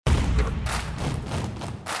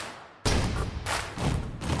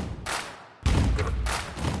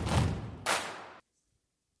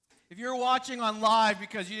you're watching on live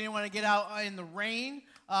because you didn't want to get out in the rain,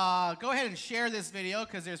 go ahead and share this video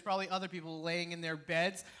because there's probably other people laying in their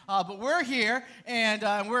beds. But we're here, and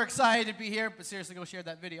we're excited to be here. But seriously, go share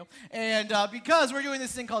that video. And because we're doing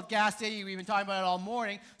this thing called Gas Day, we've been talking about it all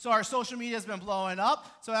morning, so our social media has been blowing up.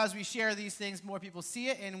 So as we share these things, more people see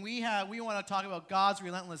it. And we want to talk about God's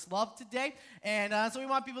relentless love today. And so we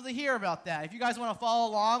want people to hear about that. If you guys want to follow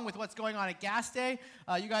along with what's going on at Gas Day,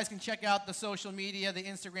 you guys can check out the social media, the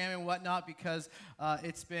Instagram and whatnot, because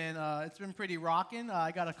it's been pretty rocking.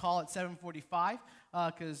 I got a call at 7:45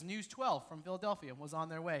 because News 12 from Philadelphia was on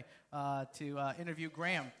their way to interview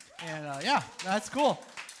Graham, and yeah, that's cool.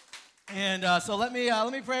 And so let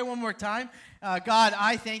me pray one more time. God,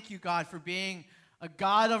 I thank you, God, for being a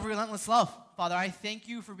God of relentless love. Father, I thank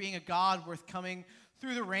you for being a God worth coming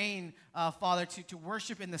through the rain, Father, to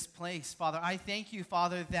worship in this place. Father, I thank you,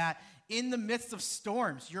 Father, that in the midst of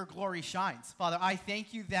storms, your glory shines. Father, I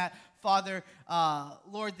thank you that, Father,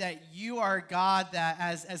 Lord, that you are a God that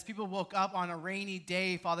as people woke up on a rainy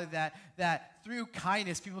day, Father, that through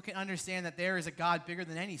kindness, people can understand that there is a God bigger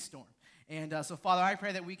than any storm. And so, Father, I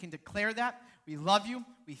pray that we can declare that. We love you.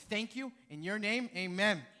 We thank you. In your name,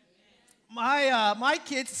 amen. My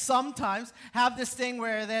kids sometimes have this thing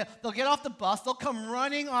where they'll get off the bus, they'll come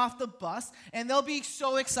running off the bus, and they'll be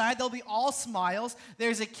so excited, they'll be all smiles.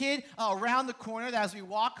 There's a kid around the corner that as we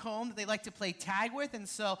walk home that they like to play tag with, and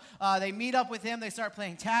so they meet up with him, they start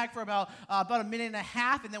playing tag for about a minute and a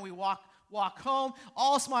half, and then we walk home,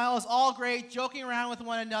 all smiles, all great, joking around with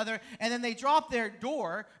one another, and then they drop their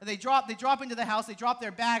door, they drop into the house, they drop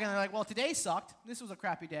their bag, and they're like, well, today sucked, this was a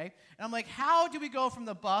crappy day, and I'm like, how do we go from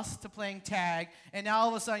the bus to playing tag, and now all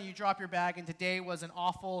of a sudden you drop your bag, and today was an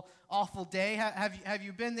awful day? Have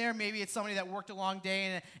you been there? Maybe it's somebody that worked a long day,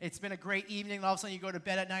 and it's been a great evening, and all of a sudden you go to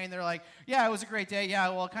bed at night, and they're like, yeah, it was a great day, yeah,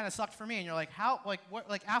 well, it kind of sucked for me, and you're like, how, like, what,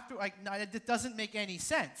 like, after, like, no, it doesn't make any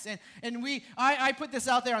sense, and I put this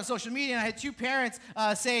out there on social media, and I had two parents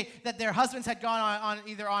say that their husbands had gone on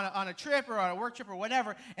either on a trip or on a work trip or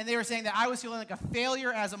whatever, and they were saying that I was feeling like a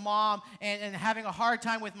failure as a mom and having a hard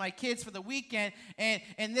time with my kids for the weekend,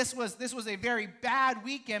 and this was a very bad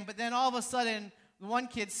weekend, but then all of a sudden, one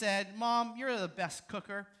kid said, Mom, you're the best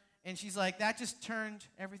cooker, and she's like, that just turned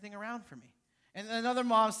everything around for me. And another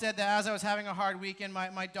mom said that as I was having a hard weekend,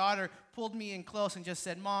 my daughter pulled me in close and just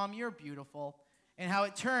said, Mom, you're beautiful, and how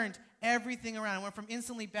it turned everything around. It went from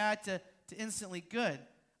instantly bad to instantly good.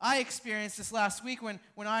 I experienced this last week when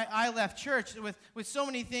I left church with so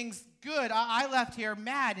many things good. I left here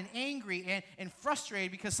mad and angry and frustrated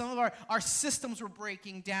because some of our systems were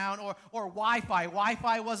breaking down, or Wi-Fi.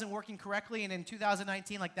 Wi-Fi wasn't working correctly, and in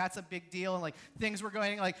 2019, like, that's a big deal, and like things were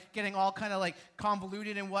getting all kind of like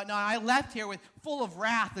convoluted and whatnot. I left here full of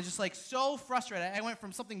wrath, just like so frustrated. I went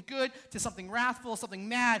from something good to something wrathful, something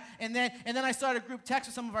mad, and then I started a group text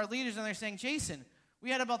with some of our leaders, and they're saying, Jason, we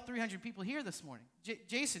had about 300 people here this morning.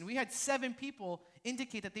 Jason, we had 7 people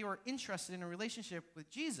indicate that they were interested in a relationship with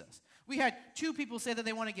Jesus. We had 2 people say that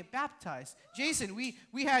they want to get baptized. Jason, we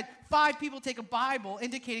had 5 people take a Bible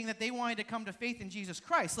indicating that they wanted to come to faith in Jesus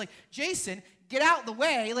Christ. Like, Jason, get out the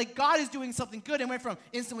way. Like, God is doing something good, and went from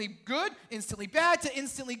instantly good, instantly bad, to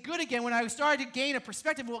instantly good again when I started to gain a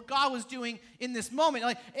perspective of what God was doing in this moment.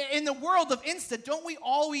 Like, in the world of instant, don't we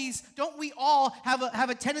all have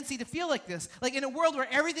a tendency to feel like this? Like, in a world where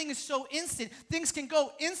everything is so instant, things can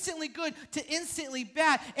go instantly good to instantly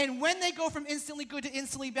bad. And when they go from instantly good to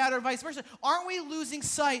instantly bad, or vice versa, aren't we losing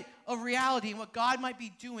sight of reality and what God might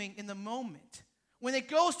be doing in the moment? When it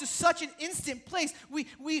goes to such an instant place,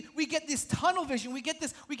 we get this tunnel vision. We get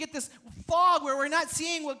this fog where we're not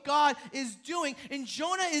seeing what God is doing. And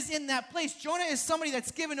Jonah is in that place. Jonah is somebody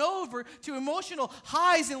that's given over to emotional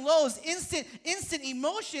highs and lows, instant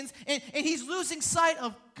emotions, and he's losing sight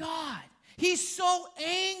of God. He's so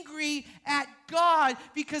angry at God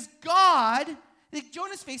because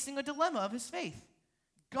Jonah's facing a dilemma of his faith.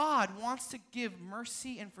 God wants to give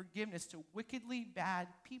mercy and forgiveness to wickedly bad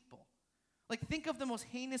people. Like, think of the most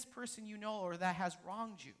heinous person you know or that has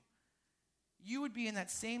wronged you. You would be in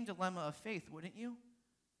that same dilemma of faith, wouldn't you?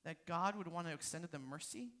 That God would want to extend them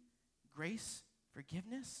mercy, grace,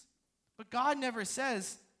 forgiveness. But God never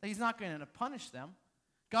says that he's not going to punish them.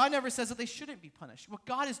 God never says that they shouldn't be punished. What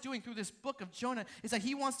God is doing through this book of Jonah is that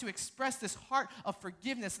he wants to express this heart of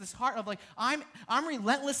forgiveness, this heart of like, I'm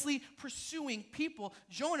relentlessly pursuing people.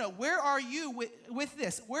 Jonah, where are you with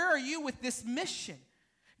this? Where are you with this mission?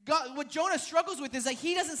 God, what Jonah struggles with is that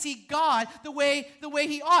he doesn't see God the way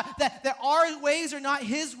he ought. That our ways are not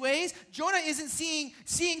his ways. Jonah isn't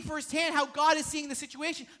seeing firsthand how God is seeing the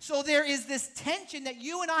situation. So there is this tension that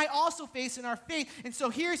you and I also face in our faith. And so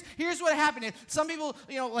here's what happened. Some people,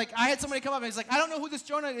 like I had somebody come up and he's like, I don't know who this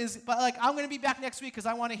Jonah is, but like I'm going to be back next week because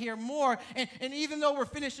I want to hear more. And even though we're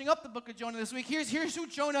finishing up the book of Jonah this week, here's who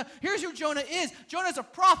Jonah is. Jonah's a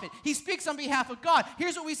prophet. He speaks on behalf of God.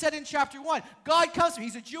 Here's what we said in chapter 1. God comes to him.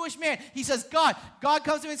 He's a Jewish man. He says, God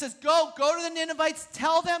comes to him and says, go to the Ninevites,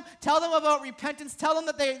 tell them about repentance, tell them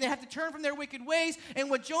that they have to turn from their wicked ways. And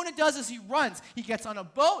what Jonah does is he runs. He gets on a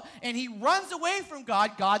boat and he runs away from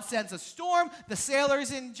God. God sends a storm. The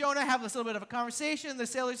sailors in Jonah have this little bit of a conversation. The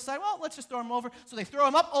sailors decide, well, let's just throw him over. So they throw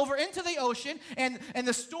him up over into the ocean, and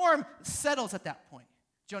the storm settles at that point.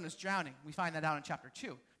 Jonah's drowning. We find that out in chapter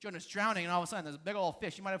 2. Jonah's drowning, and all of a sudden there's a big old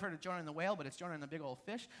fish. You might have heard of Jonah and the whale, but it's Jonah and the big old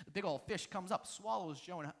fish. The big old fish comes up, swallows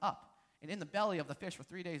Jonah up. And in the belly of the fish for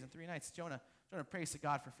 3 days and 3 nights, Jonah prays to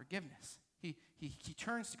God for forgiveness. He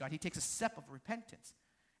turns to God. He takes a step of repentance.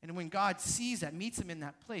 And when God sees that, meets him in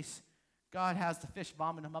that place, God has the fish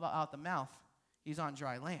vomit him out the mouth. He's on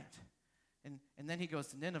dry land. And then he goes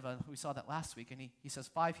to Nineveh. We saw that last week. And he says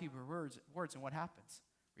 5 Hebrew words, and what happens?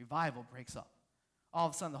 Revival breaks up. All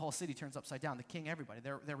of a sudden, the whole city turns upside down. The king, everybody,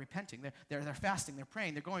 they're repenting. They're fasting. They're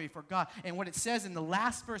praying. They're going before God. And what it says in the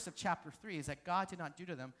last verse of chapter 3 is that God did not do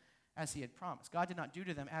to them as he had promised. God did not do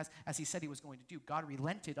to them as he said he was going to do. God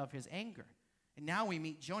relented of his anger. And now we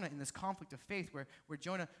meet Jonah in this conflict of faith where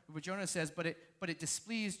Jonah says, but it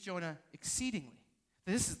displeased Jonah exceedingly.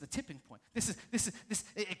 This is the tipping point. This is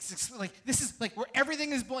like where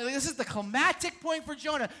everything is boiling. This is the climactic point for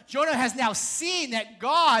Jonah. Jonah has now seen that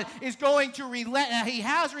God is going to relent. He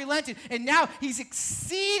has relented, and now he's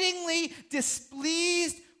exceedingly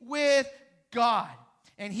displeased with God.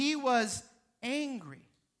 And he was angry.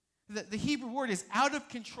 The Hebrew word is out of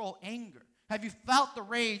control anger. Have you felt the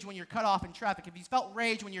rage when you're cut off in traffic? Have you felt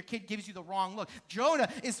rage when your kid gives you the wrong look? Jonah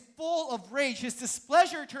is full of rage. His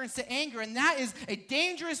displeasure turns to anger, and that is a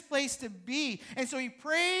dangerous place to be. And so he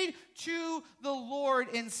prayed to the Lord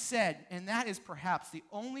and said, and that is perhaps the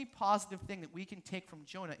only positive thing that we can take from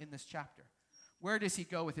Jonah in this chapter. Where does he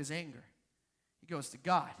go with his anger? He goes to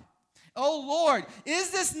God. Oh Lord, is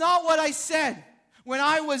this not what I said when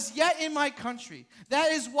I was yet in my country?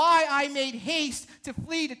 That is why I made haste to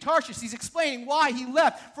flee to Tarshish. He's explaining why he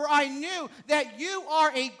left. For I knew that you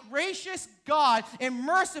are a gracious God and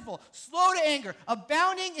merciful, slow to anger,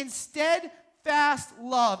 abounding in steadfast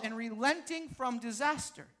love, and relenting from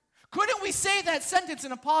disaster. Couldn't we say that sentence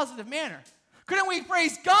in a positive manner? Couldn't we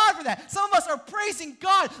praise God for that? Some of us are praising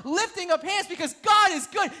God, lifting up hands because God is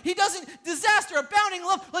good. He doesn't disaster, abounding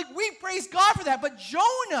love. Like we praise God for that. But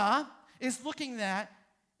Jonah is looking at that,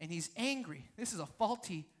 and he's angry. This is a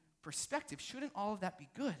faulty perspective. Shouldn't all of that be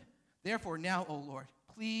good? Therefore, now, O Lord,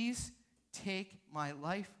 please take my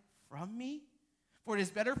life from me, for it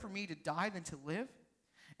is better for me to die than to live.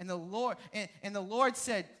 And the Lord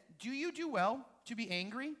said, do you do well to be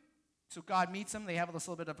angry? So God meets him. They have this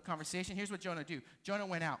little bit of a conversation. Here's what Jonah do. Jonah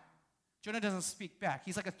went out. Jonah doesn't speak back.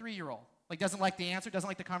 He's like a 3-year-old. Like doesn't like the answer, doesn't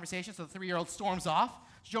like the conversation, so the 3-year-old storms off.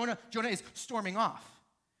 Jonah is storming off.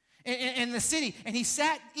 In the city, and he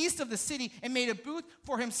sat east of the city and made a booth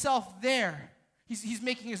for himself there. He's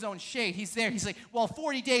making his own shade. He's there. He's like, well,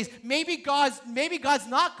 40 days, maybe God's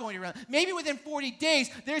not going to run. Maybe within 40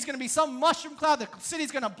 days, there's going to be some mushroom cloud. The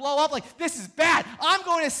city's going to blow up. Like, this is bad. I'm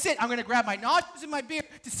going to sit. I'm going to grab my nostrils and my beard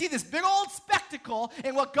to see this big old spectacle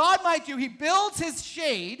and what God might do. He builds his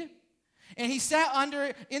shade, and he sat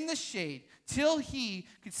under in the shade till he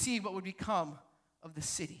could see what would become of the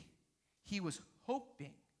city. He was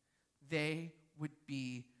hoping they would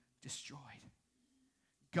be destroyed.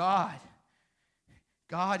 God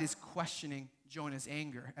is questioning Jonah's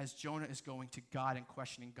anger as Jonah is going to God and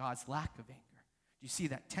questioning God's lack of anger. Do you see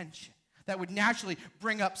that tension? That would naturally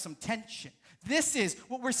bring up some tension. This is,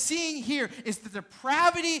 what we're seeing here is the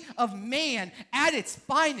depravity of man at its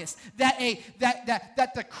finest. That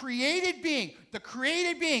the created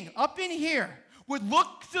being up in here would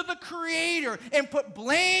look to the Creator and put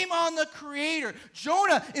blame on the Creator.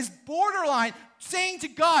 Jonah is borderline saying to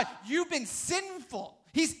God, you've been sinful.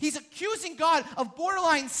 He's accusing God of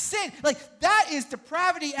borderline sin. Like, that is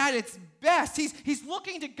depravity at its best. He's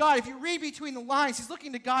looking to God. If you read between the lines, he's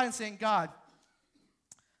looking to God and saying, God,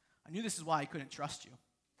 I knew this is why I couldn't trust you.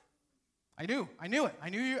 I knew it. I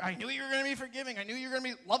knew you were going to be forgiving. I knew you were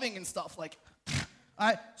going to be loving and stuff. Like,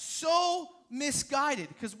 so misguided.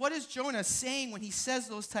 Because what is Jonah saying when he says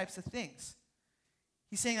those types of things?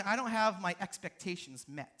 He's saying, I don't have my expectations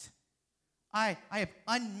met. I have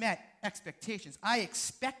unmet expectations. I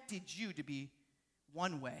expected you to be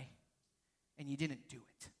one way, and you didn't do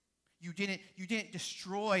it. You didn't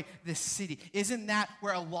destroy this city. Isn't that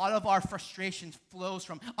where a lot of our frustration flows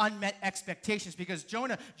from? Unmet expectations. Because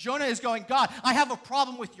Jonah is going, God, I have a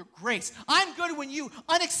problem with your grace. I'm good when you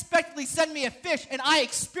unexpectedly send me a fish and I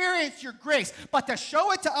experience your grace. But to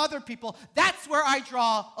show it to other people, that's where I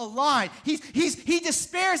draw a line. He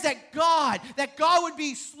despairs that God would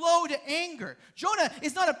be slow to anger. Jonah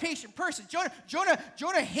is not a patient person.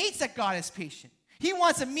 Jonah hates that God is patient. He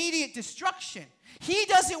wants immediate destruction. He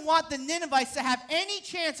doesn't want the Ninevites to have any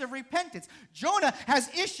chance of repentance. Jonah has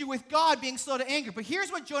issue with God being slow to anger. But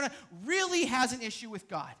here's what Jonah really has an issue with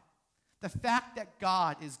God. The fact that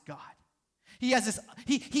God is God. He has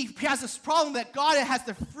this problem that God has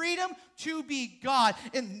the freedom to be God.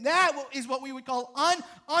 And that is what we would call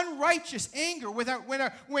unrighteous anger.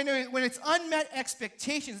 When it's unmet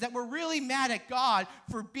expectations, that we're really mad at God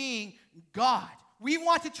for being God. We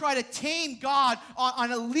want to try to tame God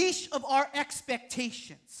on a leash of our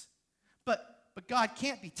expectations. But God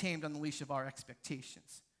can't be tamed on the leash of our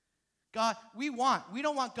expectations. God, we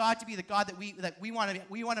don't want God to be the God that we want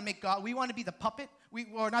to make God. We want to be the puppet.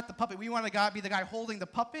 Or not the puppet. We want God to be the guy holding the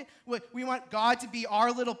puppet. We want God to be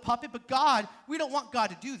our little puppet. But God, we don't want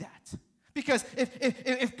God to do that. Because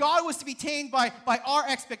if God was to be tamed by our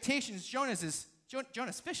expectations, Jonah's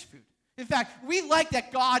fish food. In fact, we like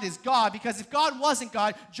that God is God, because if God wasn't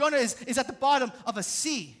God, Jonah is at the bottom of a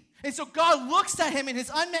sea. And so God looks at him in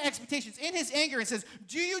his unmet expectations, in his anger, and says,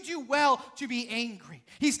 do you do well to be angry?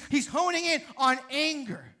 He's honing in on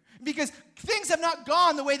anger, because things have not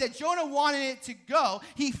gone the way that Jonah wanted it to go.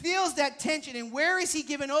 He feels that tension, and where is he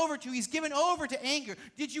given over to? He's given over to anger.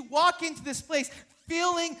 Did you walk into this place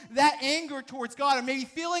feeling that anger towards God, or maybe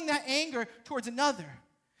feeling that anger towards another?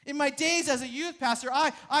 In my days as a youth pastor,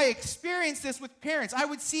 I experienced this with parents. I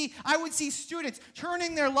would see students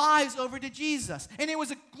turning their lives over to Jesus. And it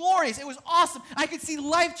was glorious. It was awesome. I could see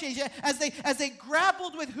life change. As they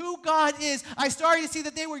grappled with who God is, I started to see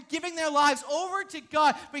that they were giving their lives over to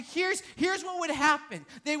God. But here's what would happen.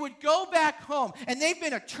 They would go back home, and they've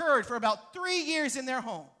been a turd for about 3 years in their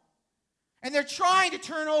home. And they're trying to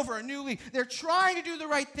turn over a new leaf. They're trying to do the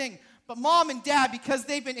right thing. But mom and dad, because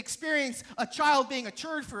they've been experiencing a child being a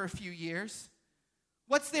turd for a few years,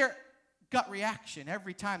 what's their gut reaction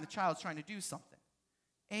every time the child's trying to do something?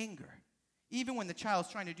 Anger. Even when the child's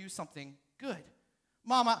trying to do something good.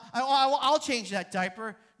 Mom, I'll change that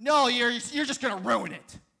diaper. No, you're just going to ruin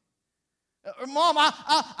it. Or Mom,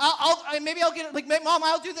 maybe I'll get it. Like, Mom,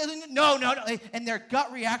 I'll do this. No. And their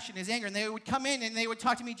gut reaction is anger. And they would come in and they would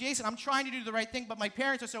talk to me, Jason, I'm trying to do the right thing, but my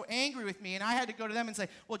parents are so angry with me. And I had to go to them and say,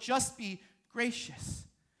 well, just be gracious.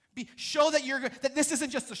 Show that this isn't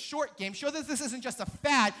just a short game. Show that this isn't just a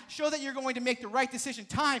fad. Show that you're going to make the right decision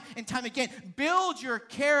time and time again. Build your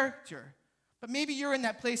character. But maybe you're in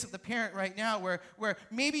that place of the parent right now where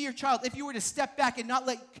maybe your child, if you were to step back and not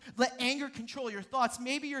let anger control your thoughts,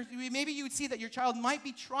 maybe you would see that your child might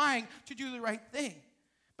be trying to do the right thing.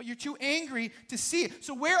 But you're too angry to see it.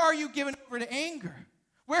 So where are you given over to anger?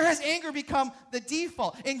 Where has anger become the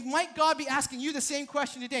default? And might God be asking you the same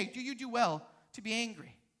question today? Do you do well to be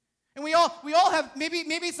angry? And we all have, maybe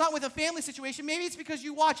it's not with a family situation. Maybe it's because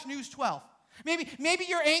you watch News 12. Maybe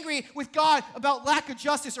you're angry with God about lack of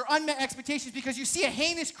justice or unmet expectations because you see a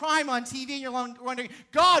heinous crime on TV and you're wondering,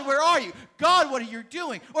 God, where are you? God, what are you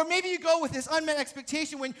doing? Or maybe you go with this unmet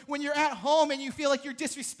expectation when you're at home and you feel like you're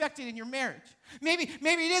disrespected in your marriage. Maybe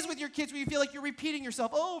it is with your kids where you feel like you're repeating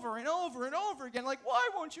yourself over and over and over again, like, why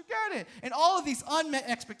won't you get it? And all of these unmet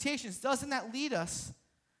expectations, doesn't that lead us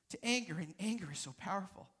to anger? And anger is so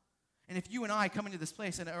powerful. And if you and I come into this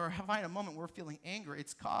place or find a moment where we're feeling anger,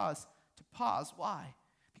 it's cause to pause. Why?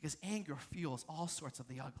 Because anger fuels all sorts of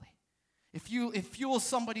the ugly. It fuels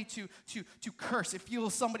somebody to curse. It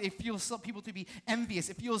fuels some people to be envious.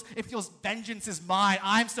 It fuels vengeance is mine.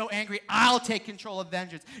 I'm so angry, I'll take control of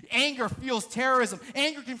vengeance. Anger fuels terrorism.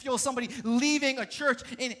 Anger can fuel somebody leaving a church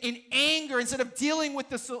in anger instead of dealing with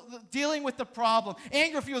the problem.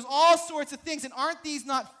 Anger fuels all sorts of things, and aren't these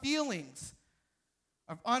not feelings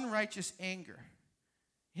of unrighteous anger?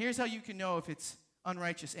 Here's how you can know if it's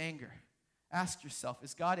unrighteous anger. Ask yourself,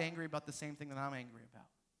 is God angry about the same thing that I'm angry about?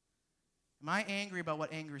 Am I angry about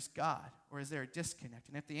what angers God, or is there a disconnect?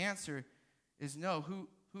 And if the answer is no,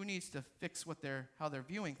 who needs to fix how they're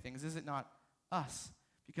viewing things? Is it not us?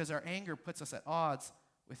 Because our anger puts us at odds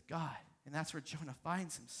with God, and that's where Jonah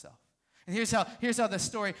finds himself. And here's how the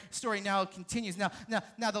story now continues. Now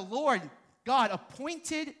the Lord God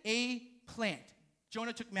appointed a plant.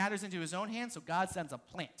 Jonah took matters into his own hands, so God sends a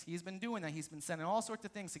plant. He's been doing that. He's been sending all sorts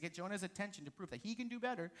of things to get Jonah's attention to prove that he can do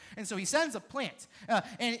better. And so he sends a plant.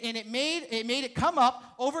 And it made it come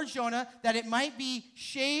up over Jonah that it might be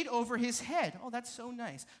shade over his head. Oh, that's so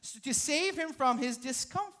nice. So to save him from his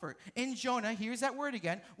discomfort. And Jonah, here's that word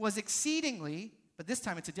again, was exceedingly, but this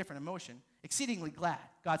time it's a different emotion, exceedingly glad.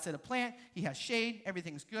 God said a plant, he has shade,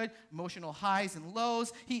 everything's good, emotional highs and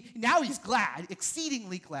lows. Now he's glad,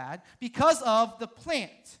 exceedingly glad, because of the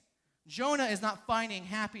plant. Jonah is not finding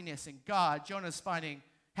happiness in God. Jonah is finding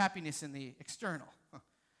happiness in the external.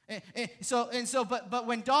 But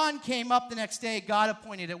when dawn came up the next day, God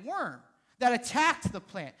appointed a worm that attacked the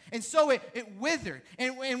plant. And so it withered.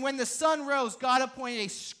 And when the sun rose, God appointed a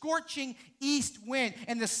scorching east wind,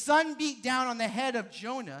 and the sun beat down on the head of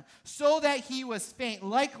Jonah so that he was faint,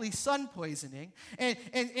 likely sun poisoning.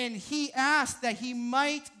 And he asked that he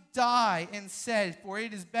might die and said, for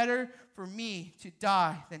it is better for me to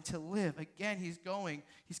die than to live. Again, he's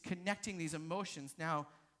connecting these emotions now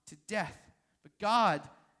to death. But God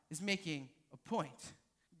is making a point.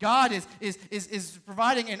 God is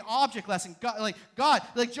providing an object lesson. God,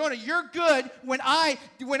 like Jonah, you're good when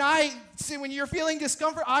you're feeling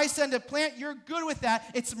discomfort, I send a plant, you're good with that.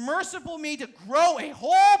 It's merciful me to grow a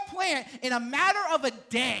whole plant in a matter of a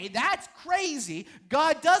day. That's crazy.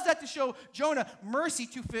 God does that to show Jonah mercy,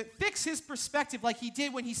 to fix his perspective like he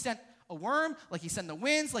did when he sent a worm, like he sent the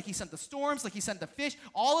winds, like he sent the storms, like he sent the fish,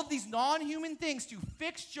 all of these non-human things to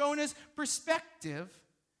fix Jonah's perspective.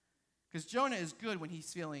 Because Jonah is good when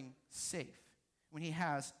he's feeling safe, when he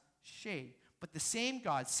has shade. But the same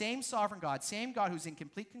God, same sovereign God, same God who's in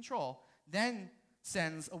complete control, then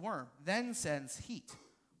sends a worm, then sends heat.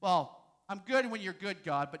 Well, I'm good when you're good,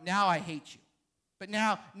 God, but now I hate you. But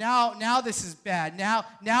now this is bad.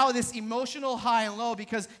 Now this emotional high and low,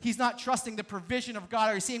 because he's not trusting the provision of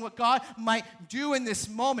God or he's seeing what God might do in this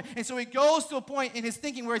moment. And so he goes to a point in his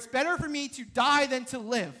thinking where it's better for me to die than to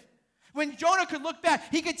live. When Jonah could look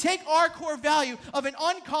back, he could take our core value of an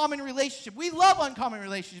uncommon relationship. We love uncommon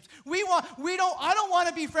relationships. I don't want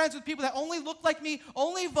to be friends with people that only look like me,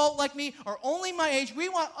 only vote like me, or only my age. We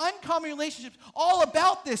want uncommon relationships all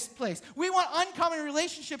about this place. We want uncommon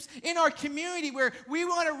relationships in our community where we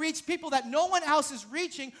want to reach people that no one else is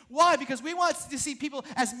reaching. Why? Because we want to see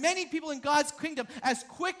as many people in God's kingdom as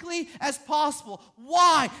quickly as possible.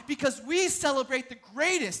 Why? Because we celebrate the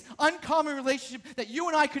greatest uncommon relationship that you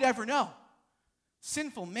and I could ever know.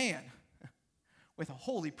 Sinful man with a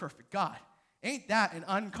holy, perfect God. Ain't that an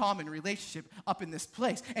uncommon relationship up in this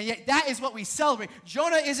place? And yet that is what we celebrate.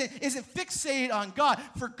 Jonah isn't fixated on God.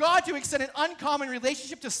 For God to extend an uncommon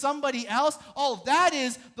relationship to somebody else, that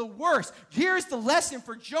is the worst. Here's the lesson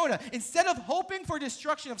for Jonah. Instead of hoping for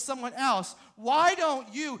destruction of someone else, why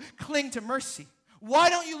don't you cling to mercy?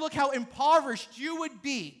 Why don't you look how impoverished you would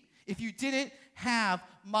be if you didn't have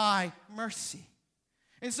my mercy?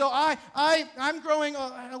 And so I'm growing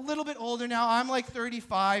a little bit older now. I'm like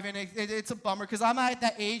 35, and it's a bummer because I'm at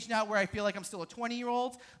that age now where I feel like I'm still a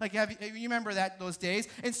 20-year-old. Like, you remember those days?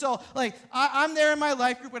 And so, like, I'm there in my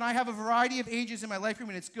life group, and I have a variety of ages in my life group,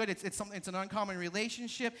 and it's good. It's an uncommon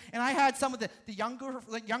relationship. And I had some of the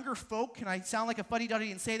younger folk. Can I sound like a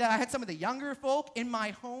fuddy-duddy and say that? I had some of the younger folk in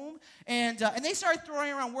my home, and they started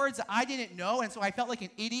throwing around words that I didn't know, and so I felt like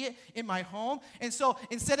an idiot in my home. And so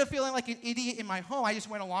instead of feeling like an idiot in my home, I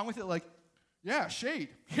just went along with it like, yeah, shade.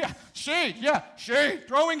 Yeah, shade. Yeah, shade.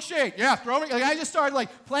 Throwing shade. Yeah, throwing. Like, I just started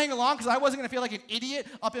like playing along because I wasn't going to feel like an idiot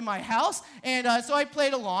up in my house. And so I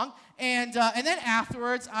played along. And then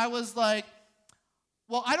afterwards, I was like,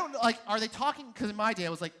 well, I don't know. Like, are they talking? Because in my day, I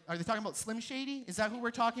was like, are they talking about Slim Shady? Is that who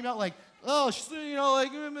we're talking about? Like, oh,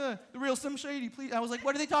 the real Slim Shady, please. I was like,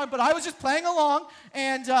 what are they talking about? But I was just playing along.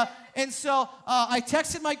 And so I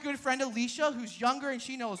texted my good friend Alicia, who's younger, and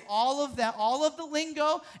she knows all of that, all of the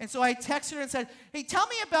lingo. And so I texted her and said, hey, tell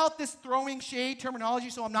me about this throwing shade terminology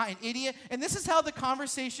so I'm not an idiot. And this is how the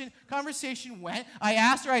conversation went. I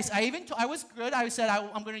asked her, I was good. I said,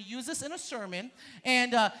 I'm going to use this in a sermon.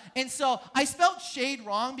 And so I spelled shade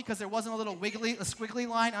wrong because there wasn't a little squiggly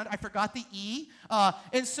line. I forgot the E.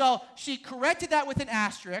 And so she corrected that with an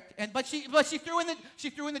asterisk. But she threw in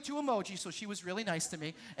the two emojis, so she was really nice to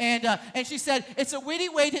me. And she said, it's a witty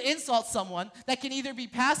way to insult someone that can either be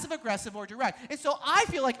passive-aggressive or direct. And so I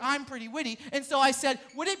feel like I'm pretty witty. And so I said,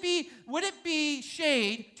 would it be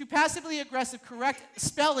shade to passively-aggressive correct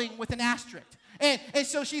spelling with an asterisk? And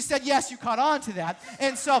so she said, yes, you caught on to that.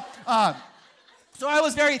 And so So I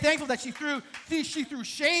was very thankful that she threw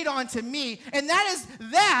shade onto me. And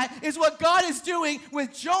that is what God is doing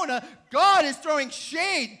with Jonah. God is throwing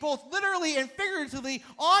shade, both literally and figuratively,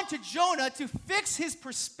 onto Jonah to fix his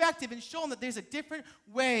perspective and show him that there's a different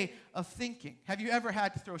way of thinking. Have you ever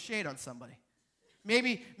had to throw shade on somebody?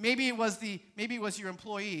 Maybe it was your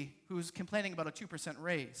employee who's complaining about a 2%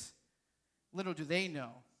 raise. Little do they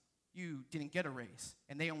know you didn't get a raise,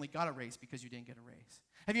 and they only got a raise because you didn't get a raise.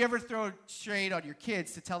 Have you ever thrown shade on your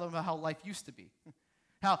kids to tell them about how life used to be?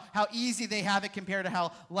 How easy they have it compared to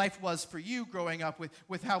how life was for you growing up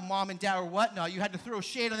with how mom and dad or whatnot. You had to throw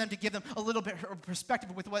shade on them to give them a little bit of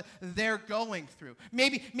perspective with what they're going through.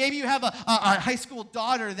 Maybe you have a high school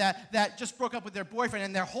daughter that just broke up with their boyfriend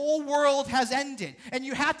and their whole world has ended. And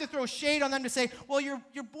you have to throw shade on them to say, well, your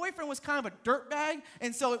boyfriend was kind of a dirtbag.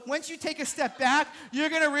 And so once you take a step back, you're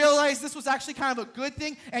going to realize this was actually kind of a good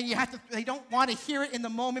thing. And they don't want to hear it in the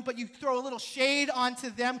moment, but you throw a little shade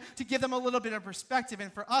onto them to give them a little bit of perspective.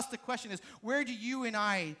 And for us, the question is, where do you and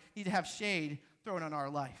I need to have shade thrown on our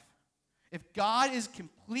life? If God is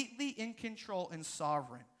completely in control and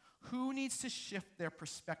sovereign, who needs to shift their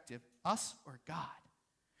perspective, us or God?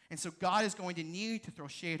 And so God is going to need to throw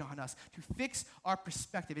shade on us to fix our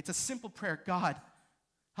perspective. It's a simple prayer. God,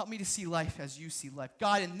 help me to see life as you see life.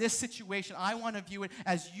 God, in this situation, I want to view it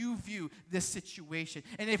as you view this situation.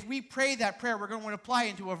 And if we pray that prayer, we're going to want to apply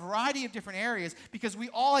it into a variety of different areas because we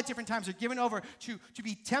all at different times are given over to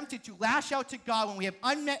be tempted to lash out to God when we have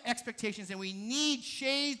unmet expectations and we need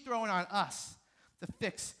shade thrown on us to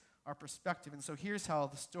fix our perspective. And so here's how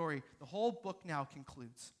the whole book now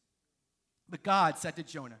concludes. But God said to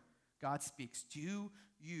Jonah, God speaks, do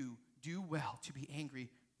you do well to be angry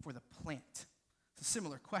for the plant? A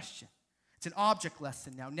similar question. It's an object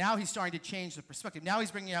lesson now. Now he's starting to change the perspective. Now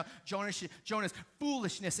he's bringing out Jonah's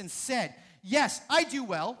foolishness and said, yes, I do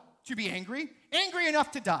well to be angry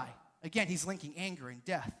enough to die. Again, he's linking anger and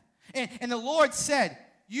death. And the Lord said,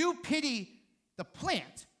 you pity the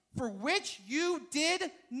plant for which you did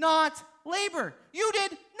not labor. You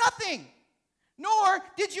did nothing, nor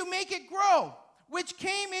did you make it grow, which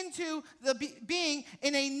came into the being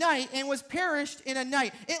in a night and was perished in a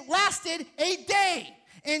night. It lasted a day.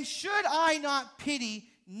 And should I not pity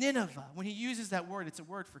Nineveh? When he uses that word, it's a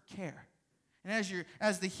word for care. And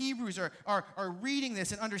as the Hebrews are reading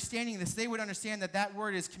this and understanding this, they would understand that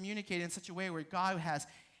word is communicated in such a way where God has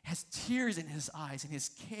tears in his eyes and his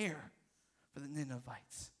care for the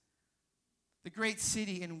Ninevites. The great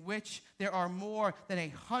city in which there are more than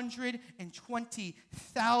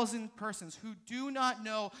 120,000 persons who do not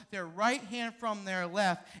know their right hand from their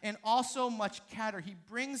left, and also much cattle. He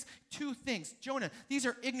brings two things. Jonah, these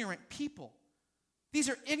are ignorant people. These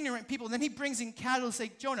are ignorant people. And then he brings in cattle to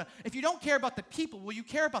say, Jonah, if you don't care about the people, will you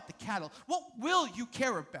care about the cattle? What will you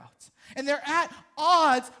care about? And they're at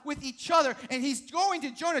odds with each other. And he's going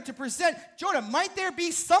to Jonah to present, Jonah, might there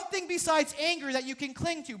be something besides anger that you can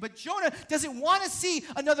cling to? But Jonah doesn't want to see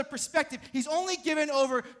another perspective. He's only given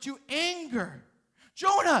over to anger.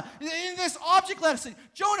 Jonah, in this object lesson,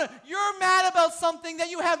 Jonah, you're mad about something that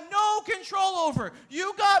you have no control over.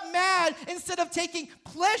 You got mad instead of taking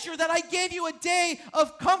pleasure that I gave you a day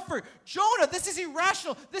of comfort. Jonah, this is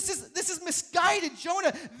irrational. This is misguided.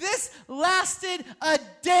 Jonah, this lasted a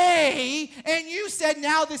day, and you said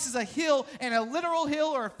now this is a hill, and a literal hill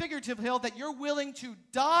or a figurative hill that you're willing to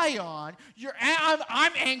die on.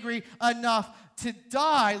 I'm angry enough to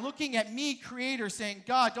die, looking at me, Creator, saying,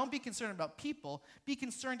 God, don't be concerned about people. Be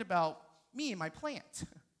concerned about me and my plant.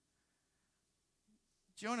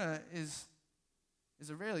 Jonah is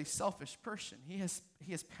a really selfish person. He has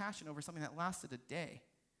passion over something that lasted a day.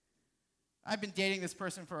 I've been dating this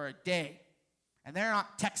person for a day, and they're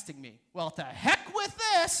not texting me. Well, to heck with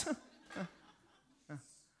this.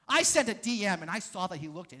 I sent a DM, and I saw that he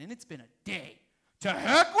looked in, and it's been a day. To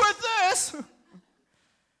heck with this.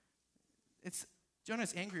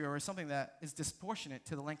 Jonah's angry over something that is disproportionate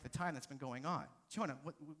to the length of time that's been going on. Jonah,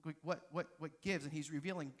 what gives? And he's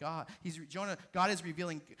revealing God. God is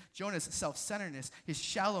revealing Jonah's self-centeredness, his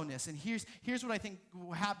shallowness. And here's what I think,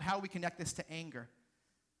 how we connect this to anger.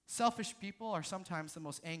 Selfish people are sometimes the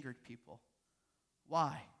most angered people.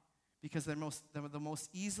 Why? Because they're the most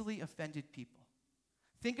easily offended people.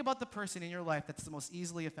 Think about the person in your life that's the most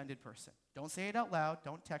easily offended person. Don't say it out loud.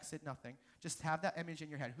 Don't text it, nothing. Just have that image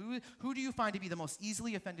in your head. Who do you find to be the most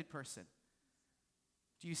easily offended person?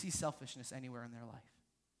 Do you see selfishness anywhere in their life?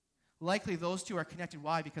 Likely those two are connected.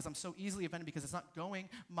 Why? Because I'm so easily offended because it's not going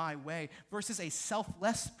my way. Versus a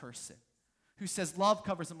selfless person who says love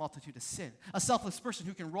covers a multitude of sin. A selfless person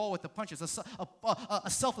who can roll with the punches. A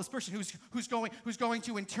selfless person who's going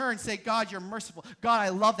to in turn say, God, you're merciful. God, I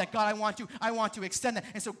love that. God, I want to extend that.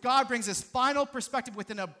 And so God brings this final perspective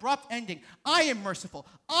with an abrupt ending. I am merciful.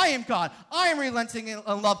 I am God. I am relenting in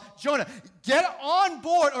love. Jonah, get on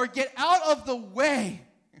board or get out of the way.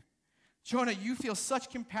 Jonah, you feel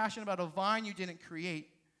such compassion about a vine you didn't create.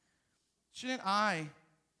 Shouldn't I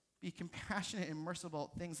be compassionate and merciful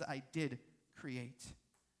about things that I did create?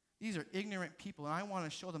 These are ignorant people, and I want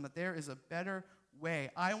to show them that there is a better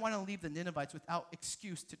way. I want to leave the Ninevites without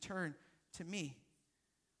excuse to turn to me.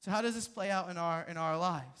 So how does this play out in our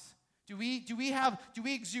lives? Do we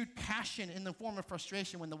exude passion in the form of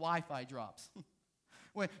frustration when the Wi-Fi drops?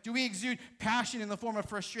 Do we exude passion in the form of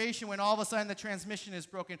frustration when all of a sudden the transmission is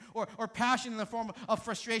broken? Or passion in the form of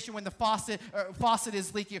frustration when the faucet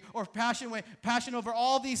is leaky? Or passion over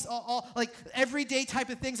all these like everyday type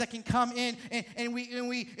of things that can come in, and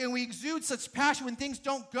we exude such passion when things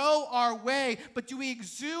don't go our way. But do we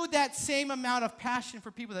exude that same amount of passion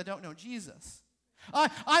for people that don't know Jesus?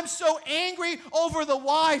 I'm so angry over the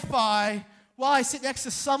Wi-Fi while I sit next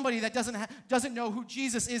to somebody that doesn't know who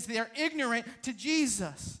Jesus is. They're ignorant to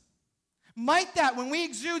Jesus. Might that, when we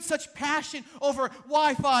exude such passion over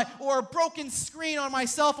Wi-Fi or a broken screen on my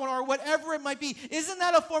cell phone or whatever it might be, isn't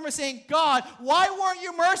that a form of saying, God, why weren't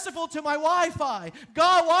you merciful to my Wi-Fi?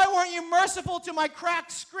 God, why weren't you merciful to my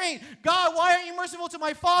cracked screen? God, why aren't you merciful to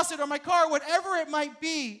my faucet or my car, whatever it might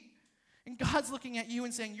be? And God's looking at you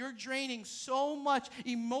and saying, you're draining so much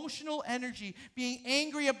emotional energy being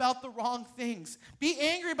angry about the wrong things. Be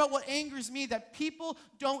angry about what angers me, that people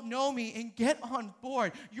don't know me, and get on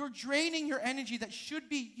board. You're draining your energy that should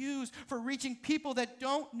be used for reaching people that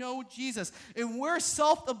don't know Jesus. And we're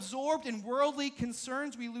self-absorbed in worldly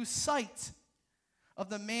concerns. We lose sight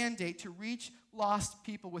of the mandate to reach lost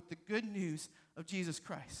people with the good news of Jesus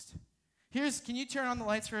Christ. Can you turn on the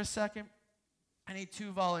lights for a second? I need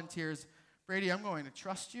 2 volunteers. Brady, I'm going to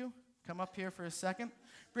trust you. Come up here for a second.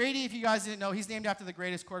 Brady, if you guys didn't know, he's named after the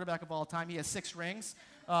greatest quarterback of all time. He has 6 rings.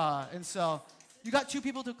 And so you got 2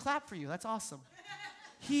 people to clap for you. That's awesome.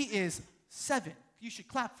 He is 7. You should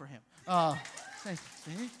clap for him.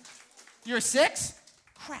 You're 6?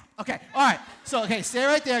 Crap. Okay. All right. So, stay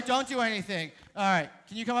right there. Don't do anything. All right.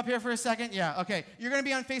 Can you come up here for a second? Yeah. Okay. You're going to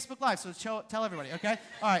be on Facebook Live, so tell everybody, okay?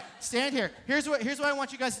 All right. Stand here. Here's what I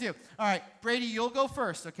want you guys to do. All right. Brady, you'll go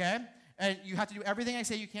first, okay? And you have to do everything I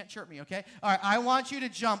say. You can't chirp me, okay? All right. I want you to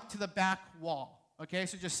jump to the back wall, okay?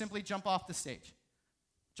 So just simply jump off the stage.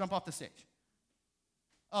 Jump off the stage.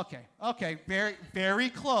 Okay. Okay. Very,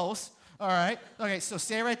 very close. All right. Okay. So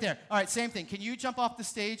stay right there. All right. Same thing. Can you jump off the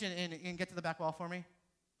stage and get to the back wall for me?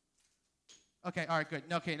 Okay, all right, good.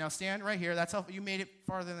 Okay, now stand right here. That's how you made it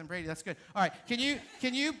farther than Brady. That's good. All right, can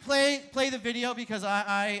you play the video, because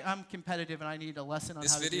I'm competitive and I need a lesson on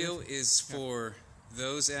how to do this. This video is for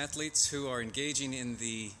those athletes who are engaging in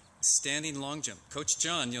the standing long jump. Coach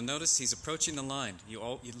John, you'll notice he's approaching the line. You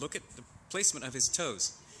look at the placement of his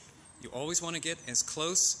toes. You always want to get as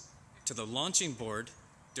close to the launching board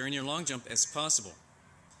during your long jump as possible.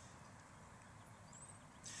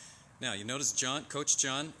 Now, you notice Coach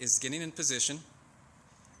John is getting in position.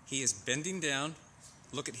 He is bending down.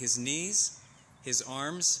 Look at his knees, his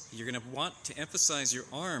arms. You're going to want to emphasize your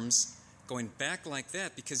arms going back like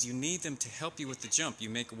that, because you need them to help you with the jump. You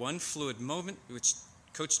make one fluid movement, which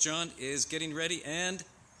Coach John is getting ready, and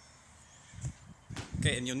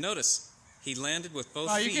you'll notice he landed with both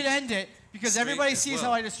feet. You can end it, because everybody sees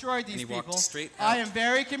how I destroyed these people. I am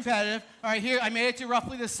very competitive. All right, here I made it to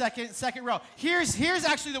roughly the second row. Here's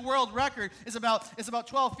actually the world record. It's about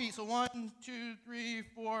 12 feet. So 1, 2, 3,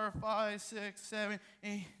 4, 5, 6, 7,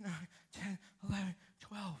 8, 9, 10, 11,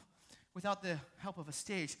 12. Without the help of a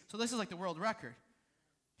stage. So this is like the world record.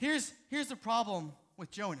 Here's the problem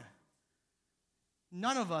with Jonah.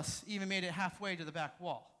 None of us even made it halfway to the back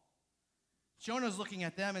wall. Jonah's looking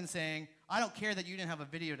at them and saying, I don't care that you didn't have a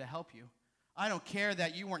video to help you. I don't care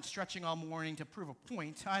that you weren't stretching all morning to prove a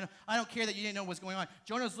point. I don't care that you didn't know what's going on.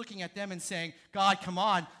 Jonah's looking at them and saying, God, come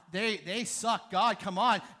on. They suck. God, come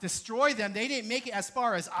on. Destroy them. They didn't make it as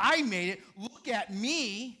far as I made it. Look at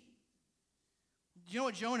me. You know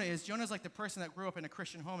what Jonah is? Jonah's like the person that grew up in a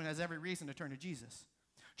Christian home and has every reason to turn to Jesus.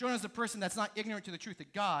 Jonah's the person that's not ignorant to the truth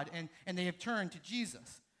of God, and they have turned to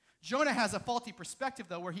Jesus. Jonah has a faulty perspective,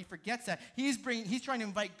 though, where he forgets that. He's trying to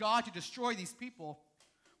invite God to destroy these people,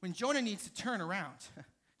 when Jonah needs to turn around,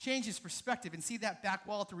 change his perspective, and see that back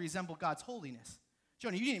wall to resemble God's holiness.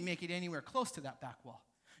 Jonah, you didn't make it anywhere close to that back wall.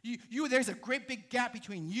 There's a great big gap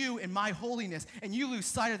between you and my holiness, and you lose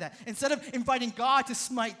sight of that. Instead of inviting God to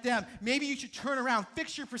smite them, maybe you should turn around,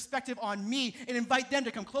 fix your perspective on me, and invite them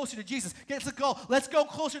to come closer to Jesus. Let's go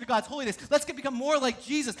closer to God's holiness. Let's become more like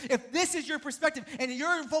Jesus. If this is your perspective and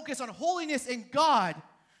you're focused on holiness and God,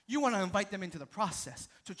 you want to invite them into the process.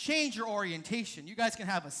 So change your orientation. You guys can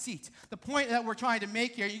have a seat. The point that we're trying to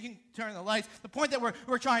make here, you can turn the lights. The point that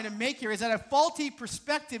we're trying to make here is that a faulty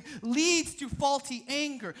perspective leads to faulty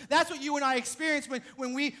anger. That's what you and I experience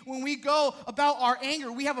when we go about our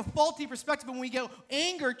anger. We have a faulty perspective when we get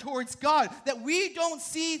anger towards God, that we don't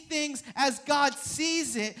see things as God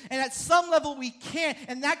sees it, and at some level we can't,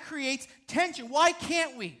 and that creates tension. Why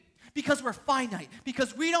can't we? Because we're finite.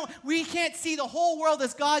 Because we can't see the whole world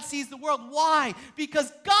as God sees the world. Why? Because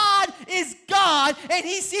God is God and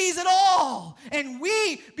He sees it all. And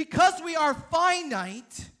because we are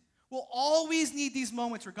finite, will always need these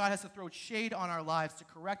moments where God has to throw shade on our lives to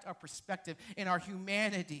correct our perspective and our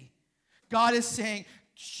humanity. God is saying,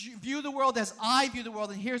 view the world as I view the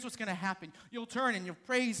world, and here's what's going to happen. You'll turn and you'll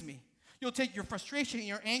praise me. You'll take your frustration and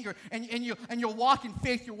your anger, and you'll walk in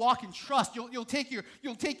faith. You'll walk in trust. You'll take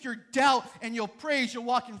your doubt and you'll praise. You'll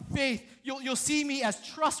walk in faith. You'll see me as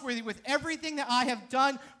trustworthy with everything that I have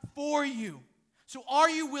done for you. So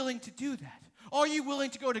are you willing to do that? Are you willing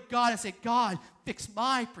to go to God and say, God, fix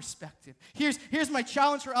my perspective? Here's my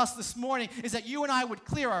challenge for us this morning, is that you and I would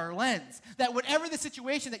clear our lens. That whatever the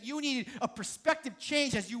situation, that you needed a perspective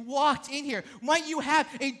change as you walked in here. Might you have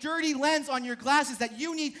a dirty lens on your glasses that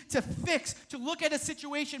you need to fix, to look at a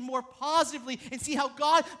situation more positively and see how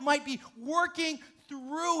God might be working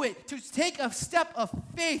through it, to take a step of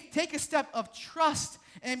faith, take a step of trust,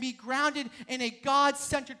 and be grounded in a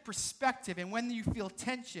God-centered perspective. And when you feel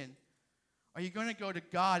tension, are you going to go to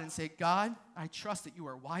God and say, God, I trust that you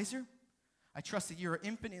are wiser. I trust that you are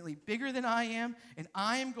infinitely bigger than I am, and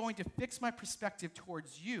I am going to fix my perspective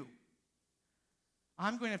towards you.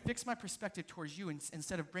 I'm going to fix my perspective towards you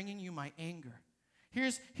instead of bringing you my anger.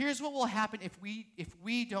 Here's what will happen if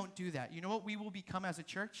we don't do that. You know what we will become as a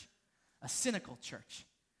church? A cynical church.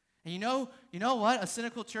 And you know what a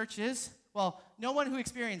cynical church is? Well, no one who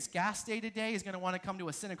experienced gas day today is going to want to come to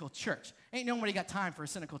a cynical church. Ain't nobody got time for a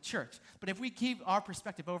cynical church. But if we keep our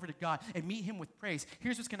perspective over to God and meet Him with praise,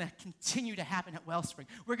 here's what's going to continue to happen at Wellspring.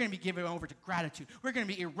 We're going to be given over to gratitude. We're going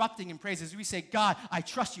to be erupting in praise as we say, God, I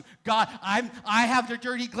trust you. God, I have the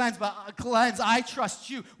dirty cleanse, but I trust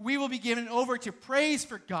you. We will be given over to praise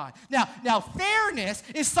for God. Now, fairness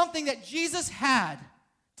is something that Jesus had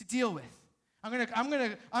to deal with. I'm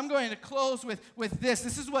going to close with this.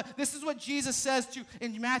 This is what Jesus says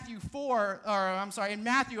in Matthew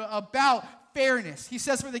about fairness. He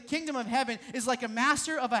says, for the kingdom of heaven is like a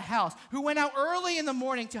master of a house who went out early in the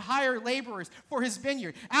morning to hire laborers for his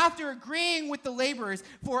vineyard. After agreeing with the laborers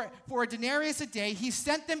for a denarius a day, he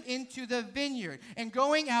sent them into the vineyard. And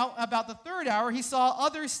going out about the third hour, he saw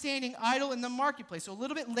others standing idle in the marketplace. So a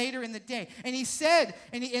little bit later in the day. And he said,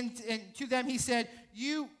 and to them he said,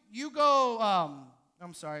 you go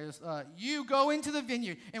into the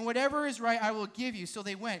vineyard, and whatever is right I will give you. So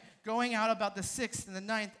they went, going out about the 6th and the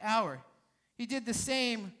 9th hour. He did the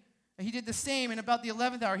same, and about the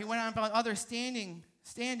 11th hour he went out and found others standing,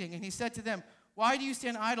 and he said to them, why do you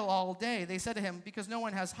stand idle all day? They said to him, because no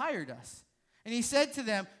one has hired us. And he said to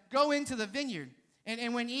them, go into the vineyard.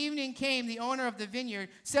 And when evening came, the owner of the vineyard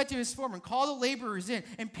said to his foreman, call the laborers in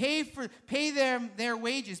and pay them their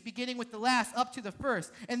wages, beginning with the last up to the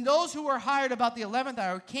first. And those who were hired about the 11th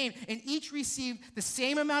hour came, and each received the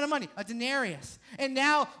same amount of money, a denarius. And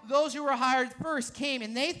now those who were hired first came,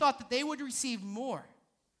 and they thought that they would receive more,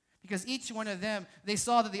 because each one of them, they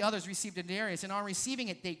saw that the others received a denarius. And on receiving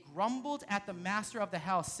it, they grumbled at the master of the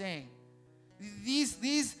house, saying,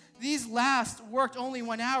 These last worked only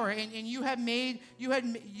 1 hour, and you have made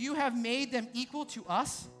them equal to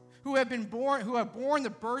us, who have borne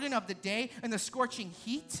the burden of the day and the scorching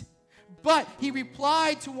heat. But he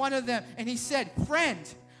replied to one of them, and he said, friend,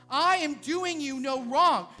 I am doing you no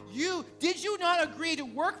wrong. Did you not agree to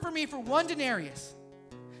work for me for 1 denarius?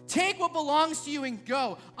 Take what belongs to you and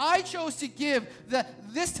go. I chose to give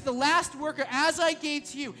this to the last worker as I gave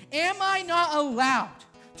to you. Am I not allowed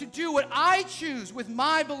to do what I choose with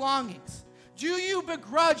my belongings? Do you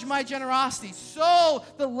begrudge my generosity? So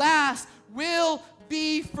the last will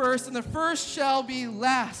be first, and the first shall be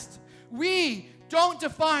last. We don't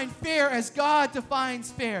define fair as God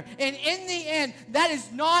defines fair. And in the end, that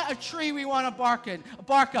is not a tree we want to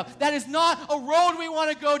bark up. That is not a road we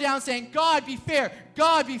want to go down saying, God be fair,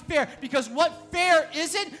 God be fair. Because what fair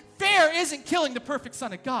isn't killing the perfect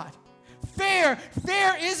Son of God. fair.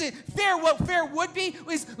 Fair isn't. Fair, what fair would be,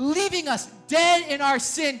 is leaving us dead in our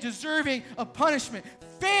sin, deserving of punishment.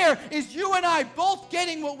 Fair is you and I both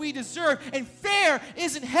getting what we deserve, and fair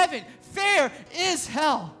isn't heaven. Fair is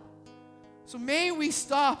hell. So may we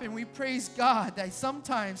stop and we praise God that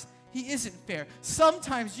sometimes He isn't fair.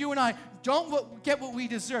 Sometimes you and I don't get what we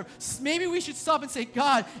deserve. Maybe we should stop and say,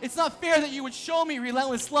 God, it's not fair that you would show me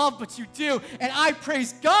relentless love, but you do. And I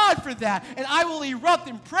praise God for that. And I will erupt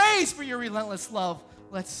in praise for your relentless love.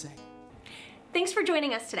 Let's sing. Thanks for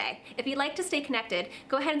joining us today. If you'd like to stay connected,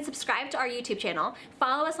 go ahead and subscribe to our YouTube channel,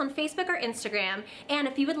 follow us on Facebook or Instagram, and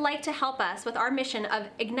if you would like to help us with our mission of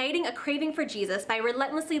igniting a craving for Jesus by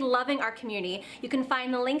relentlessly loving our community, you can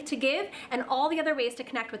find the link to give and all the other ways to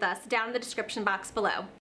connect with us down in the description box below.